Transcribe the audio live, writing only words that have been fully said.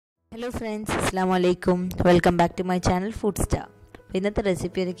Hello friends, Assalamualaikum. Welcome back to my channel Food Star. ഇന്നത്തെ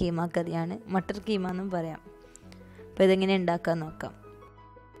recipe ഒരു കീമ കറിയാണ്. മട്ടർ കീമ എന്നും പറയാം. അപ്പോൾ ഇതെങ്ങനെ ഉണ്ടാക്കാൻ നോക്കാം.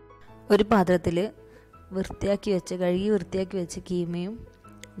 ഒരു പാത്രത്തിൽ കഴുകി വൃത്തിയാക്കി വെച്ച കീമയും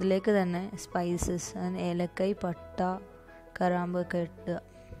ഇതിലേക്ക് തന്നെ സ്പൈസസ് ഏലക്കായ്, പട്ട, കറാമ്പ് ഒക്കെ ഇടുക.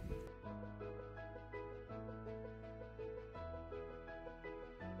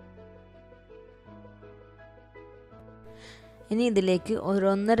 ഇനി ഇതിലേക്ക്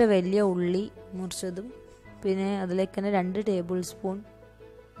 1.5 വലിയ ഉള്ളി മുറിച്ചതും പിന്നെ അതിലേക്ക് തന്നെ 2 ടേബിൾ സ്പൂൺ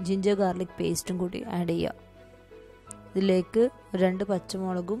ജിഞ്ചർ ഗാർലിക് പേസ്റ്റും കൂടി ആഡ് ചെയ്യുക. ഇതിലേക്ക് 2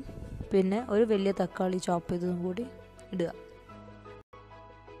 പച്ചമുളകും പിന്നെ ഒരു വലിയ തക്കാളി ചോപ്പ് ചെയ്തതും കൂടി ഇടുക.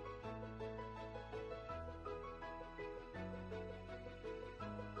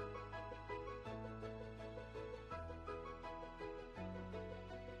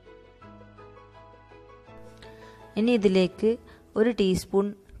 ഇനി ഇതിലേക്ക് 1 teaspoon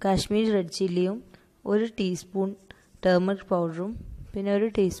Kashmiri red ചില്ലിയും 1 teaspoon turmeric പൗഡറും പിന്നെ 1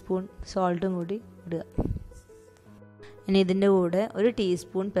 ടീസ്പൂൺ സോൾട്ടും കൂടി ഇടുക. ഇനി ഇതിൻ്റെ കൂടെ 1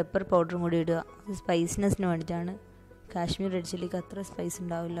 ടീസ്പൂൺ പെപ്പർ പൗഡറും കൂടി ഇടുക. സ്പൈസിനെസ്സിന് വേണ്ടിയിട്ടാണ്. കാശ്മീർ റെഡ് ചില്ലിക്ക് അത്ര സ്പൈസ്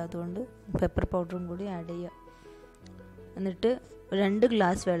ഉണ്ടാവില്ല, അതുകൊണ്ട് പെപ്പർ പൗഡറും കൂടി ആഡ് ചെയ്യുക. എന്നിട്ട് 2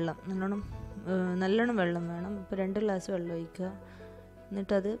 ഗ്ലാസ് വെള്ളം, നല്ലോണം വെള്ളം വേണം. ഇപ്പോൾ 2 ഗ്ലാസ് വെള്ളം ഒഴിക്കുക.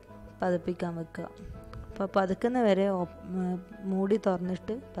 എന്നിട്ടത് പതപ്പിക്കാൻ വെക്കുക. അപ്പോൾ പതക്കുന്ന വരെ മൂടി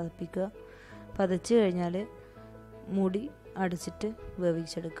തുറന്നിട്ട് പതപ്പിക്കുക. പതച്ച് കഴിഞ്ഞാൽ മൂടി അടച്ചിട്ട്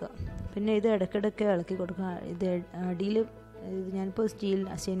വേവിച്ചെടുക്കുക. പിന്നെ ഇത് ഇടയ്ക്കിടയ്ക്ക് ഇളക്കി കൊടുക്കുക. ഇത് അടിയിൽ ഞാനിപ്പോൾ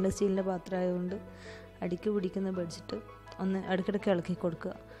സ്റ്റെയിൻലെസ് സ്റ്റീലിൻ്റെ പാത്രം ആയതുകൊണ്ട് അടിക്ക് പിടിക്കുന്ന പഠിച്ചിട്ട് ഒന്ന് ഇടയ്ക്കിടയ്ക്ക് ഇളക്കി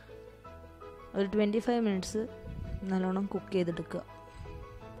കൊടുക്കുക. ഒരു 25 മിനിറ്റ്സ് നല്ലോണം കുക്ക് ചെയ്തെടുക്കുക.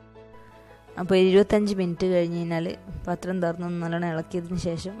 അപ്പോൾ 25 മിനിറ്റ് കഴിഞ്ഞ് കഴിഞ്ഞാൽ പാത്രം തുറന്ന് നല്ലോണം ഇളക്കിയതിന്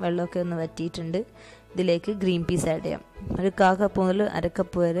ശേഷം വെള്ളമൊക്കെ ഒന്ന് വറ്റിയിട്ടുണ്ട്. ഇതിലേക്ക് ഗ്രീൻ പീസ് ആഡ് ചെയ്യാം. ഒരു 1/4 കപ്പ് മുതൽ 1/2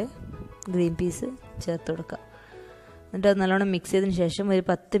 കപ്പ് വരെ ഗ്രീൻ പീസ് ചേർത്ത് കൊടുക്കുക. എന്നിട്ട് അത് നല്ലോണം മിക്സ് ചെയ്തതിന് ശേഷം ഒരു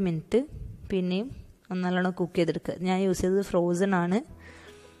 10 മിനിറ്റ് പിന്നെയും നല്ലോണം കുക്ക് ചെയ്തെടുക്കുക. ഞാൻ യൂസ് ചെയ്തത് ഫ്രോസൺ ആണ്.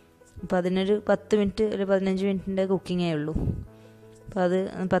 അപ്പോൾ അതിനൊരു 10 മിനിറ്റ് ഒരു 15 മിനിറ്റിൻ്റെ കുക്കിങ്ങേ ഉള്ളൂ. അപ്പോൾ അത്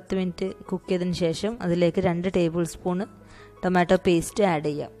 10 മിനിറ്റ് കുക്ക് ചെയ്തതിന് ശേഷം അതിലേക്ക് 2 table spoon tomato paste add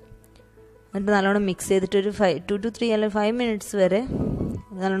ചെയ്യാം. എന്നിട്ട് നല്ലോണം മിക്സ് ചെയ്തിട്ട് ഒരു 2 to 3 അല്ലെങ്കിൽ 5 മിനിറ്റ്സ് വരെ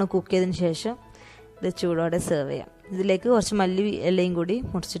നല്ലോണം കുക്ക് ചെയ്തതിന് ശേഷം ഇത് ചൂടോടെ സെർവ് ചെയ്യാം. ഇതിലേക്ക് കുറച്ച് മല്ലി ഇലയും കൂടി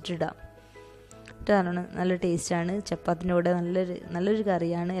മുറിച്ചിട്ടിടാം. എന്നിട്ട് നല്ലോണം നല്ല ടേസ്റ്റാണ്. ചപ്പാത്തിൻ്റെ കൂടെ നല്ലൊരു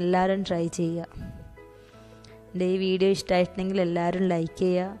കറിയാണ്. എല്ലാവരും ട്രൈ ചെയ്യുക. എൻ്റെ ഈ വീഡിയോ ഇഷ്ടമായിട്ടുണ്ടെങ്കിൽ എല്ലാവരും ലൈക്ക്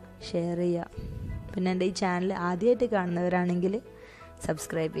ചെയ്യുക, ഷെയർ ചെയ്യുക. പിന്നെ എൻ്റെ ഈ ചാനൽ ആദ്യമായിട്ട് കാണുന്നവരാണെങ്കിൽ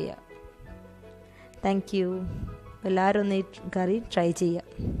സബ്സ്ക്രൈബ് ചെയ്യുക. Thank you. എല്ലാവരും ഒന്ന് ഈ കറി ട്രൈ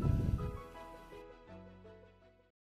ചെയ്യുക.